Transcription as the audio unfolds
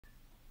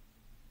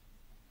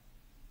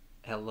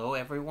Hello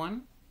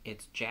everyone,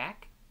 it's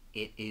Jack.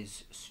 It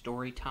is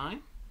story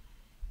time,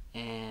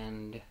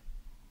 and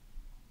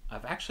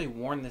I've actually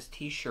worn this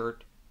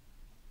t-shirt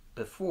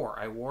before.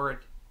 I wore it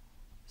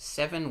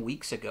 7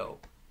 weeks ago,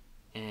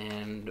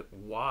 and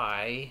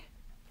why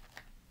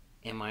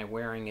am I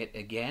wearing it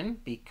again?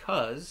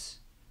 Because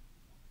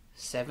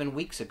 7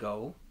 weeks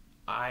ago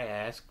I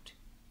asked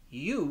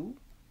you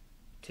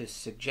to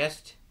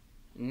suggest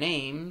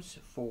names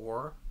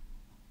for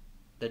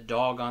the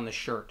dog on the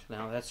shirt.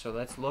 So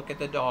let's look at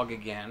the dog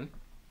again.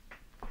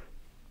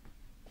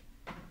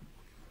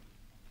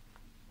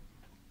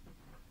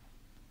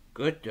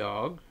 Good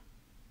dog.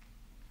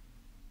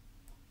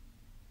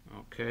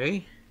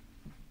 Okay.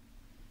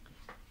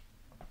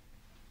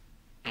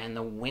 And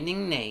the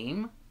winning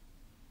name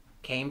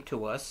came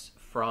to us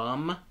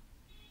from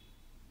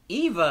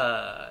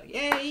Eva.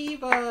 Yay,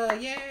 Eva!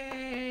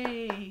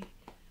 Yay!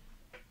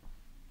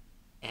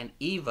 And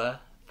Eva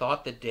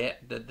thought that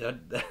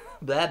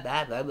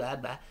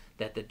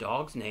the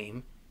dog's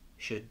name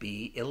should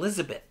be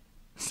Elizabeth.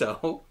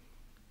 So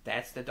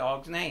that's the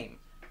dog's name.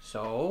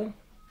 So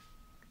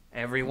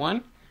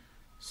everyone,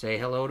 say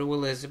hello to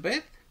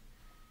Elizabeth.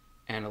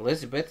 And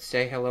Elizabeth,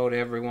 say hello to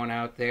everyone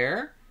out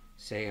there.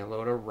 Say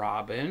hello to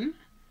Robin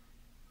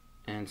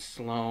and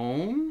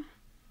Sloan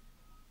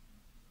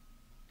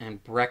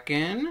and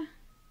Brecken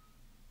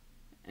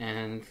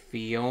and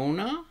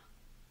Fiona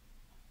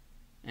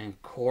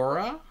and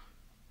Cora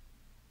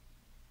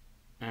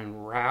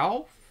and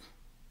Ralph.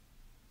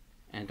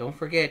 And don't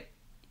forget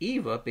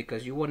Eva,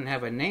 because you wouldn't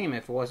have a name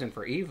if it wasn't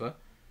for Eva.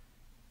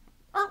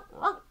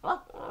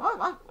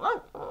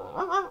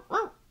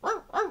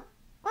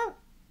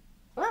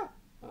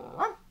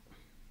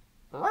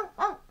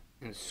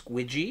 And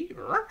Squidgy.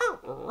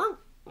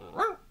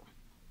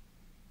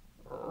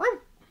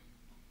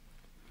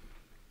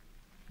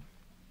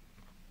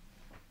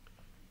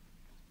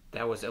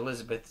 That was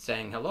Elizabeth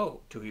saying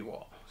hello to you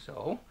all.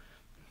 So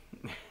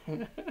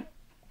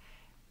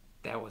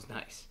that was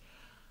nice.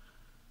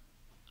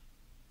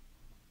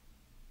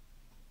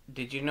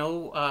 Did you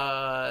know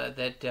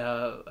that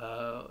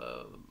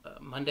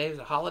Monday is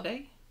a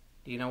holiday?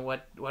 Do you know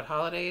what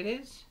holiday it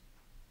is?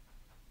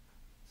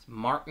 It's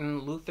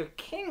Martin Luther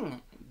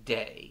King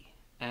Day.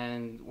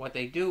 And what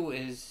they do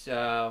is,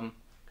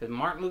 because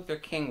Martin Luther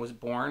King was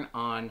born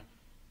on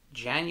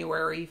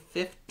January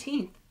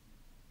 15th,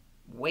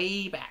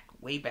 way back,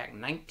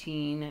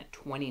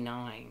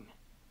 1929.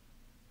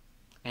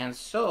 And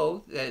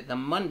so, the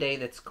Monday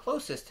that's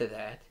closest to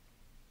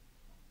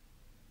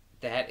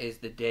that is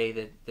the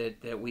day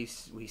that we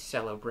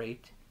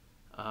celebrate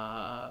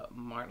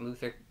Martin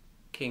Luther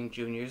King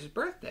Jr.'s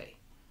birthday.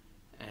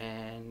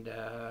 And,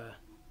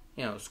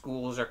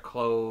 schools are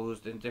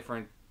closed and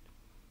different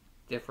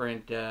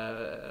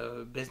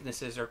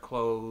businesses are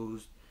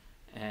closed,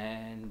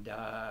 and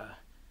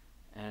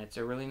it's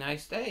a really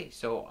nice day.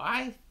 So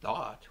I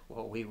thought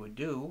what we would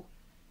do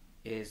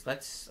is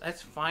let's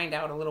find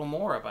out a little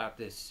more about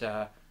this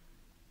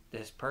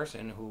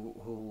person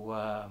who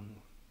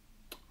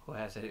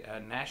has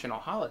a national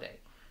holiday.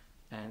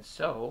 And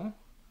so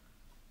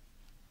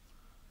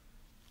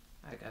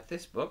I got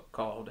this book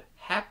called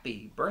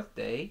Happy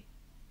Birthday,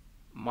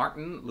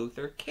 Martin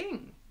Luther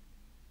King.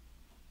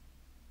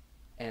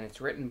 And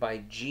it's written by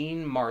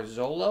Jean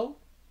Marzollo.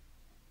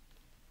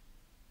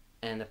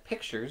 And the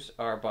pictures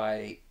are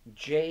by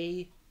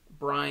J.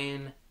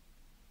 Brian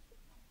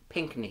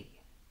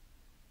Pinkney.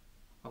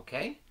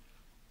 Okay?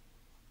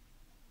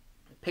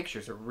 The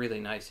pictures are really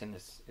nice in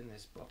this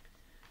book.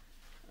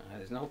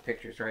 There's no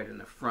pictures right in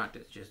the front.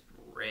 It's just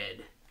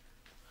red.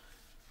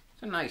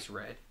 It's a nice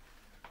red.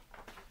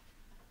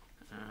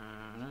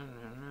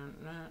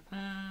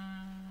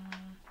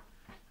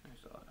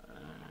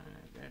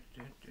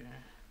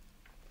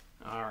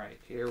 Alright,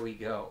 here we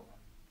go.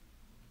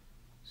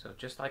 So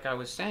just like I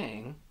was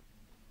saying,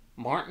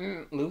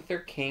 Martin Luther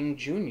King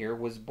Jr.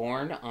 was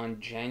born on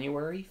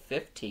January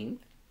 15th,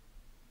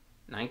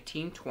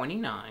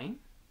 1929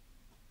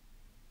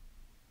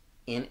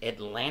 in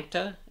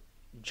Atlanta,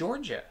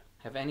 Georgia.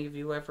 Have any of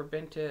you ever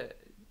been to...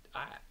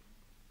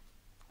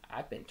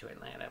 I've been to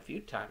Atlanta a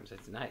few times.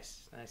 It's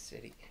nice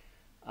city.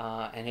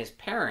 And his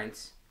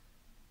parents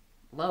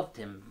loved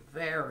him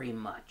very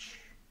much.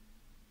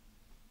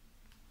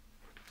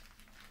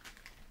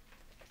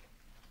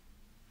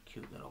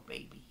 Cute little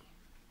baby.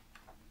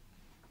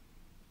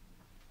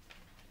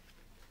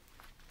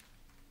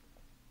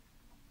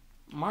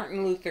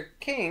 Martin Luther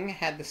King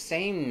had the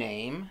same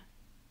name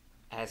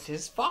as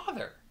his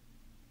father,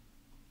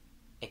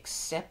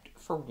 except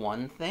for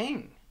one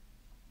thing.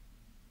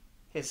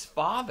 His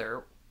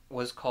father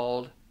was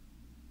called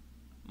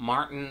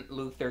Martin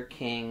Luther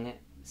King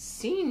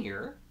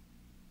Sr.,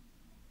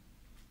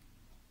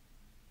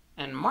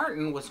 and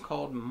Martin was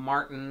called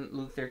Martin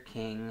Luther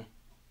King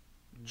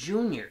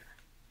Jr.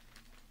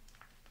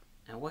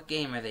 Now, what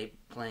game are they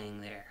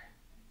playing there?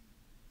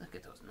 Look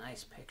at those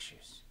nice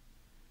pictures.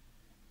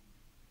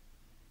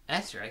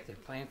 That's right, they're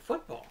playing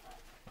football.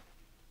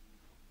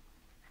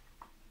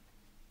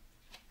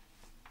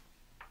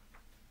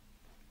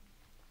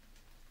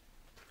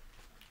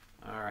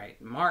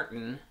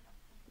 Martin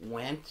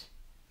went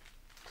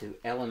to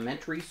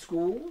elementary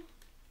school.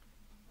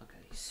 Look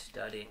at he's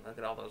studying. Look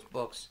at all those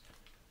books.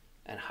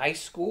 And high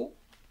school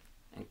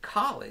and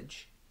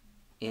college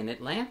in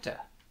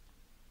Atlanta.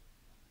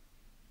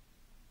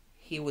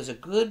 He was a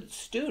good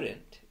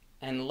student,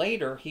 and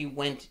later he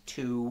went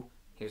to,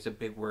 here's a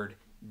big word,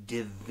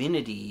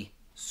 divinity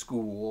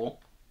school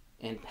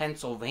in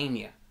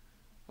Pennsylvania.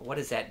 What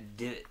is that?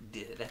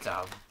 That's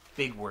a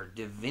big word,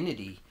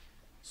 divinity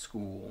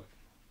school.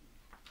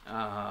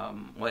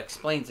 Well,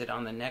 explains it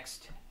on the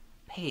next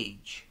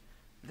page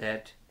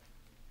that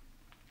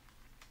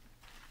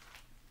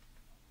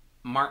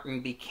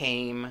Martin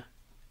became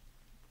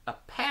a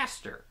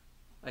pastor,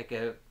 like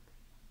a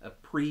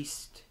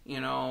priest,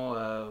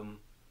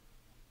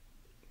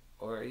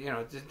 or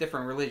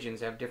different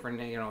religions have different,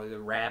 the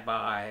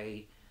rabbi,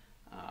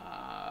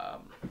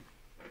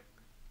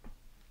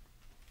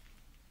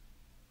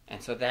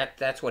 and so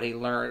that's what he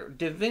learned.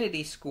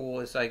 Divinity school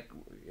is like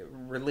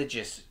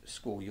religious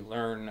school.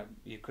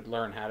 You could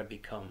learn how to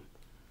become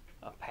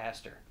a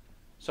pastor.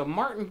 So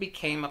Martin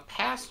became a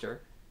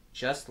pastor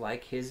just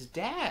like his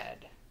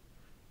dad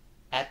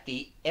at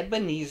the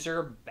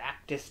Ebenezer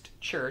Baptist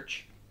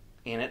Church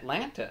in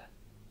Atlanta.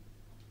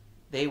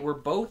 They were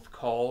both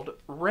called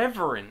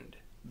Reverend.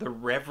 The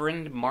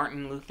Reverend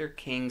Martin Luther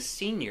King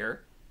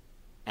Sr.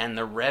 and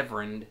the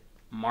Reverend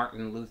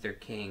Martin Luther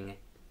King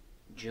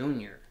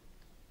Jr.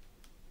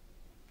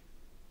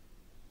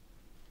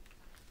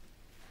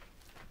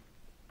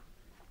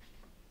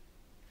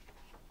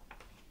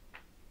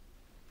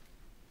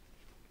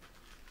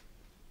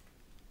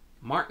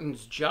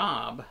 Martin's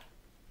job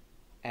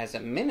as a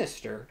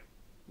minister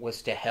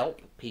was to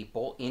help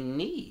people in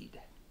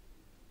need.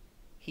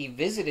 He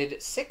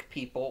visited sick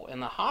people in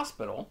the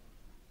hospital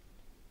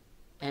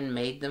and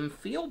made them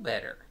feel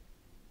better.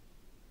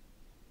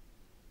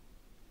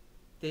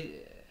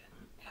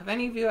 Have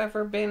any of you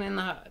ever been in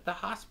the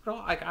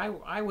hospital? Like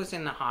I was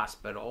in the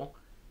hospital,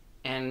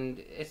 and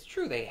it's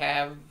true, they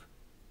have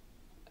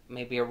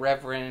maybe a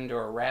reverend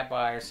or a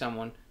rabbi or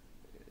someone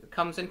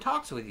comes and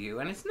talks with you,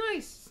 and it's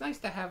nice. It's nice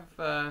to have,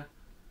 a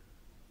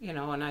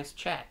nice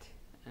chat,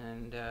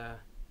 and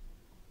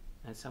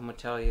someone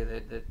tell you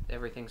that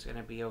everything's going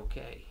to be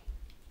okay.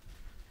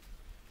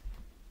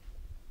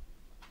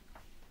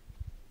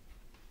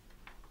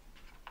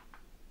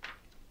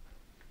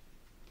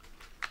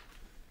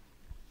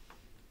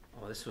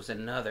 Well, this was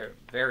another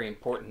very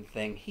important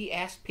thing. He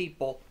asked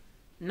people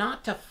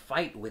not to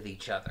fight with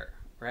each other,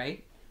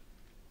 right?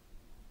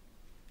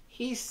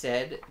 He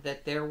said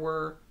that there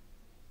were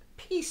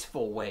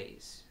peaceful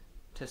ways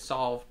to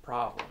solve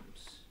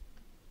problems.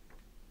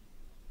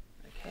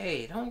 Like,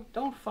 hey,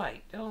 don't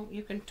fight.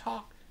 You can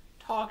talk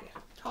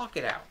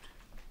it out.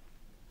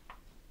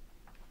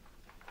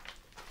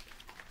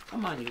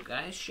 Come on, you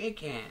guys, shake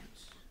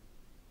hands.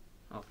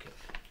 Okay.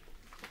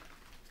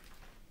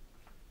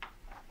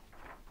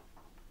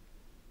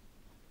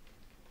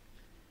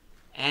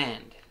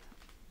 And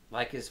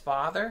like his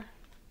father,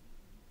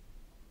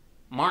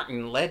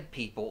 Martin led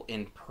people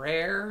in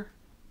prayer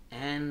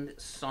and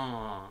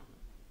song.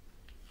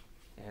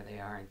 There they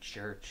are in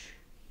church,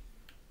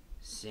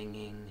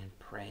 singing and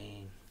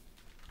praying.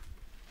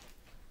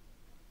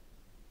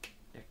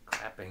 They're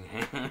clapping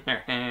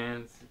their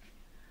hands.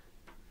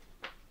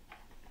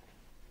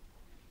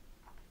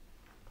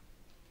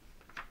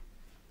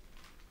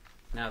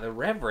 Now, the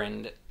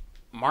Reverend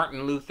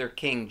Martin Luther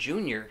King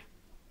Jr.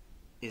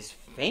 is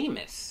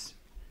famous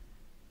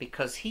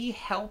because he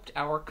helped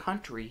our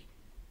country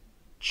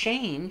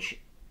change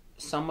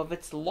some of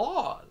its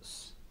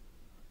laws.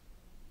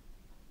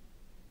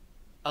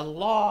 A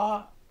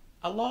law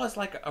is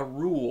like a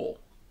rule,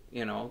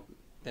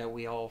 that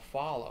we all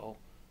follow.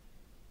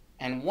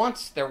 And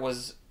once there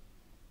was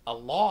a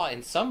law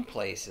in some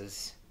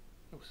places,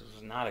 this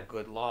was not a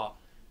good law,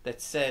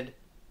 that said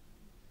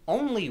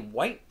only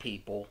white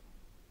people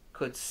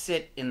could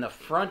sit in the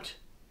front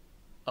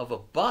of a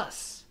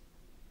bus,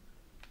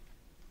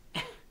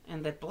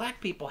 and that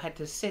black people had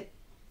to sit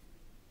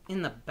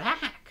in the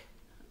back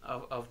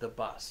of the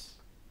bus.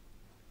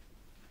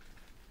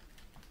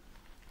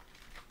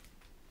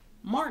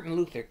 Martin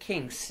Luther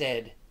King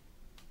said,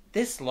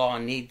 this law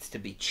needs to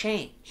be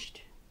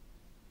changed.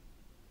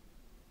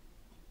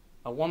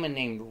 A woman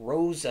named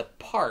Rosa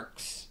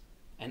Parks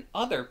and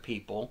other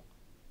people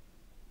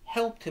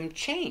helped him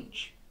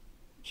change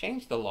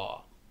the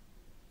law.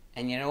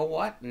 And you know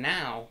what?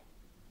 Now,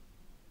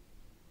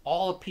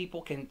 all the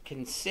people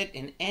can sit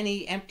in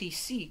any empty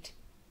seat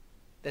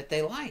that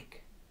they like.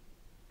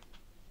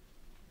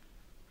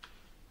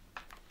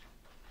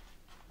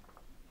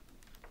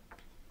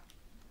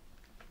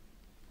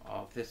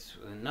 Oh, this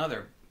was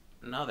another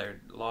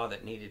law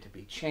that needed to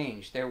be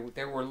changed.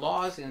 There were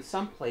laws in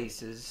some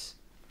places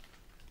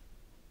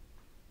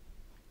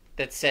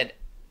that said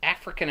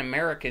African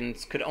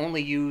Americans could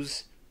only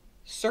use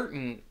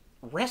certain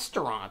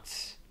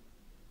restaurants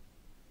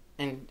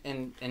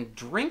and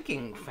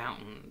drinking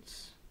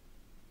fountains.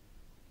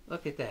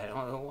 Look at that.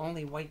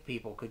 Only white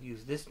people could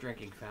use this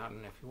drinking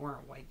fountain. If you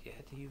weren't white, you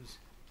had to use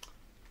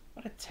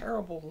What a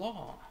terrible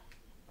law.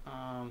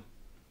 Um,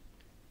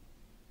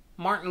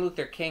 Martin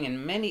Luther King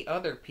and many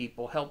other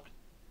people helped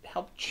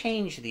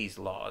change these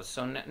laws.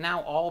 So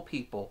now all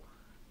people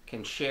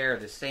can share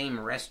the same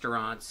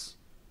restaurants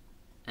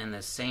and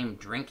the same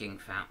drinking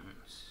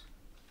fountains,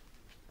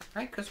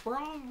 right? Because we're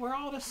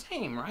all the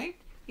same, right?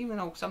 Even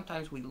though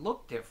sometimes we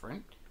look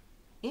different,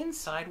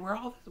 inside we're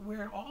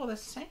all the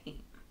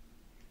same.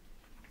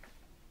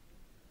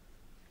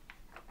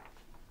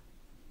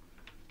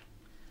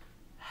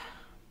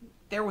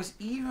 There was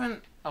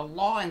even a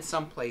law in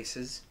some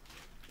places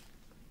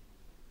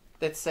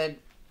that said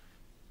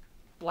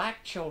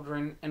black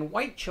children and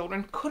white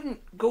children couldn't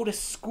go to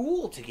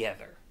school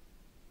together.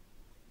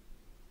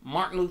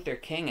 Martin Luther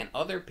King and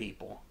other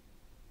people,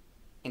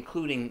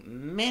 including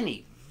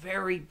many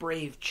very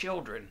brave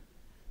children,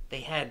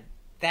 they had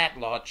that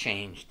law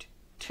changed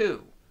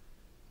too.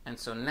 And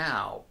so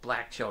now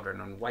black children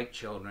and white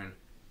children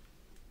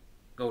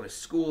go to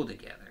school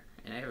together.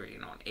 And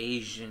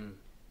Asian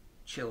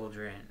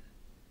children,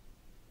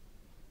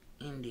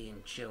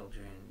 Indian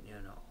children,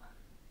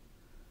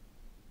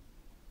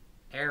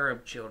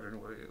 Arab children,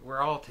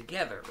 we're all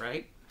together,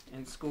 right?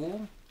 In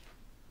school.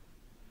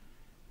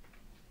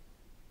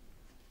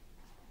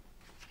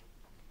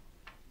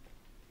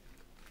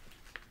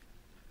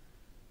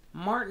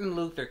 Martin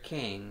Luther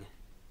King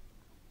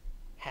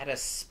had a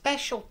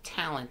special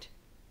talent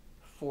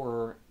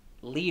for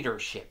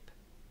leadership.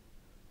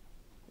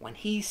 When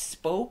he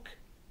spoke,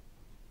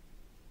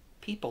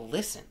 people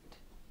listened.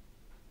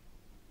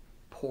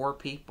 Poor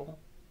people,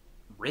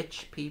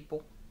 rich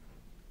people,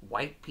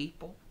 white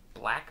people,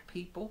 black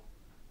people,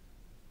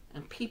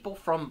 and people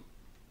from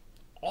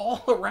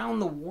all around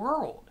the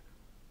world.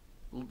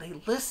 They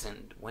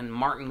listened when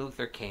Martin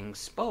Luther King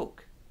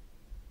spoke.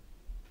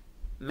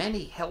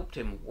 Many helped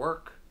him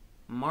work,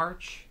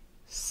 march,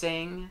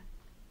 sing,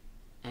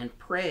 and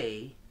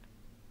pray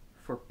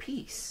for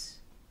peace.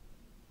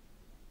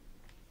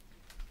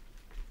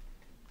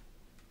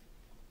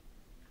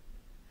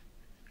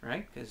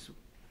 Right? Because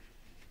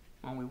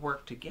when we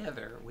work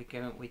together, we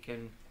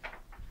can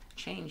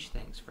change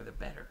things for the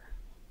better.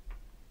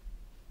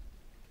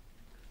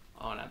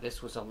 Oh, now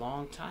this was a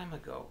long time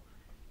ago.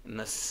 In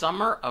the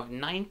summer of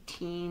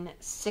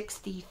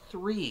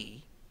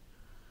 1963,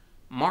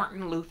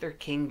 Martin Luther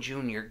King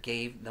Jr.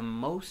 gave the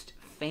most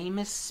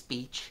famous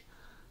speech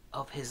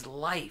of his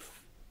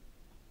life.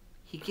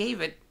 He gave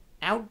it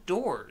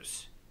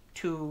outdoors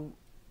to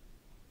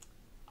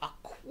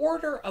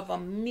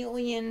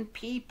 250,000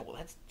 people.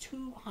 That's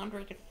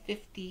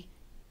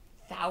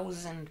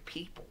 250,000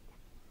 people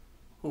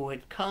who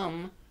had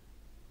come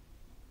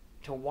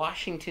to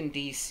Washington,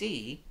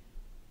 D.C.,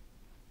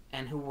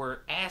 and who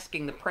were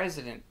asking the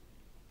president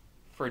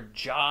for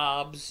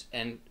jobs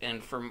and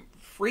for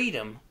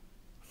freedom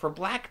for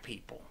black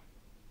people.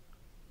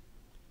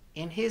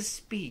 In his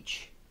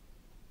speech,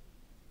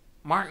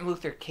 Martin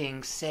Luther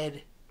King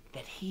said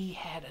that he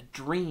had a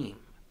dream.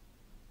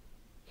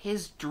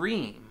 His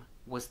dream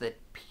was that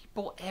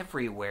people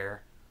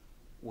everywhere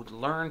would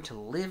learn to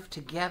live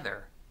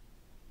together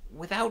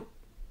without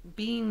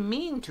being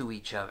mean to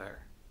each other.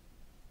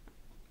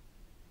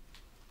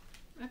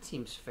 That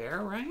seems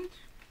fair, right?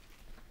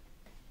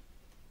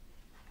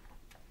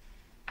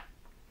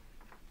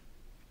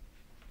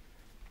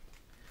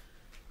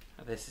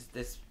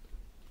 This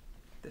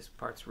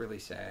part's really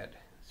sad.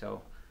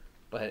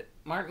 But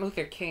Martin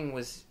Luther King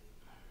was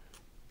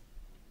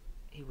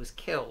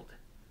killed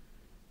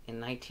in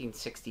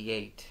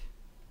 1968.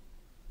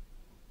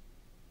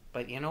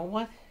 But you know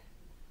what?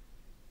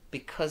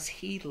 Because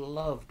he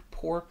loved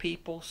poor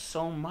people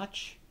so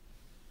much,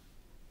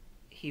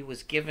 he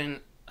was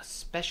given a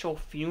special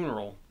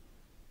funeral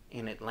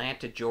in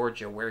Atlanta,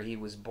 Georgia, where he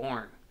was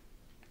born.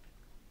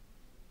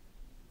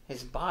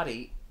 His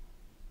body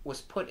was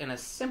put in a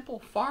simple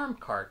farm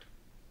cart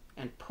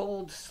and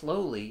pulled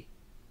slowly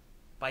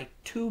by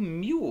 2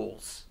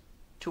 mules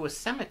to a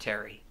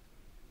cemetery.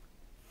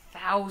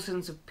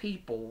 Thousands of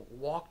people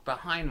walked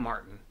behind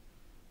Martin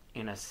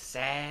in a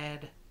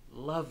sad,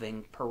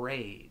 loving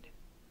parade.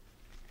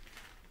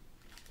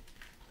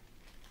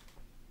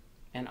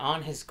 And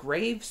on his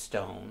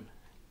gravestone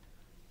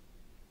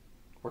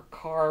were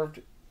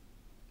carved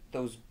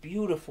those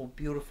beautiful,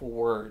 beautiful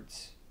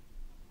words.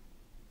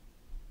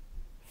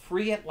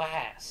 Free at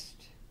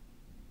last.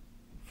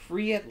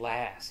 Free at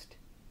last.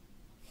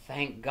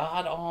 Thank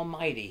God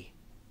Almighty,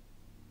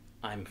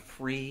 I'm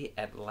free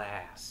at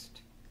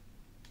last.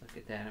 Look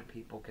at that, and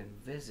people can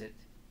visit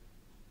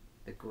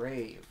the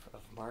grave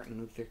of Martin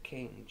Luther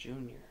King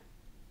Jr.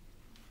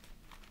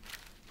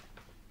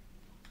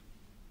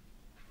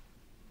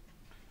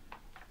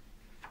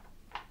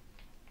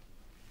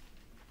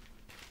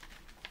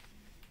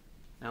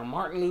 Now,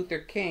 Martin Luther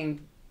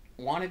King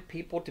wanted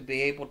people to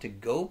be able to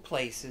go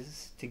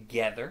places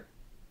together,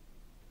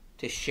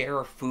 to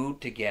share food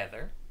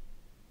together,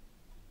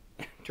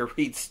 to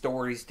read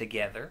stories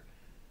together,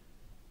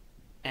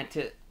 and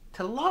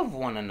to love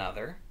one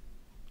another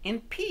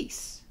in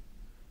peace.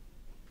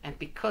 And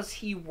because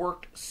he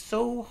worked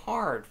so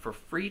hard for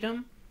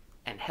freedom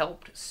and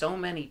helped so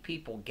many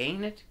people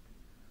gain it,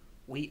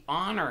 we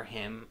honor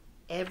him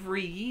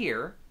every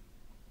year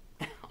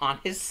on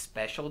his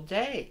special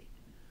day.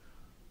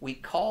 We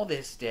call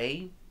this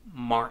day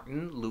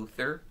Martin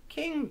Luther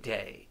King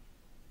Day.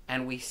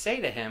 And we say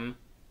to him,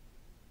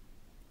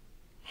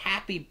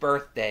 "Happy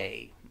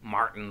birthday,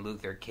 Martin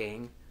Luther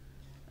King."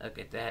 Look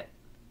at that.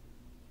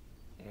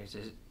 There's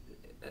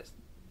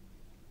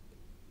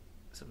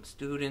some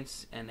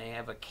students, and they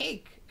have a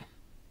cake.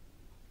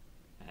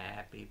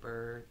 Happy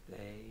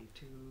birthday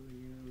to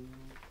you.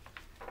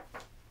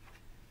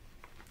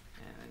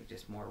 And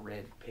just more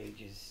red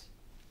pages.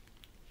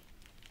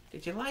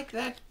 Did you like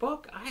that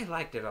book? I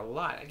liked it a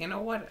lot. You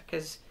know what?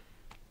 Because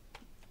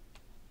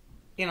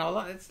a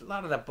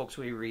lot of the books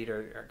we read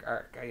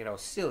are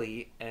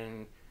silly,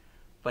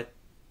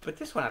 but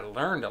this one I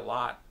learned a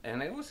lot,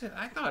 and it was,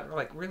 I thought,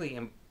 like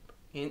really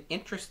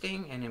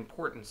interesting and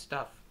important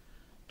stuff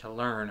to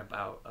learn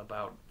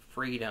about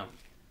freedom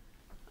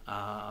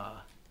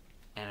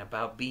and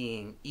about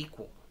being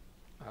equal.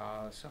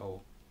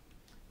 So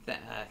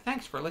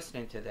thanks for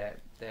listening to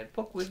that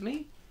book with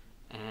me,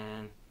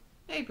 and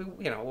maybe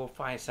we'll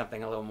find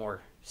something a little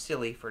more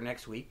silly for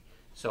next week.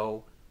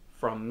 So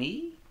from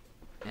me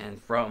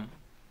and from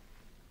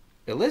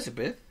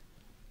Elizabeth,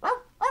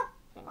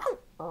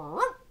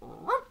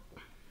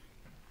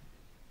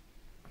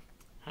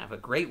 have a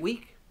great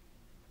week,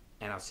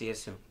 and I'll see you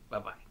soon.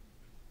 Bye-bye.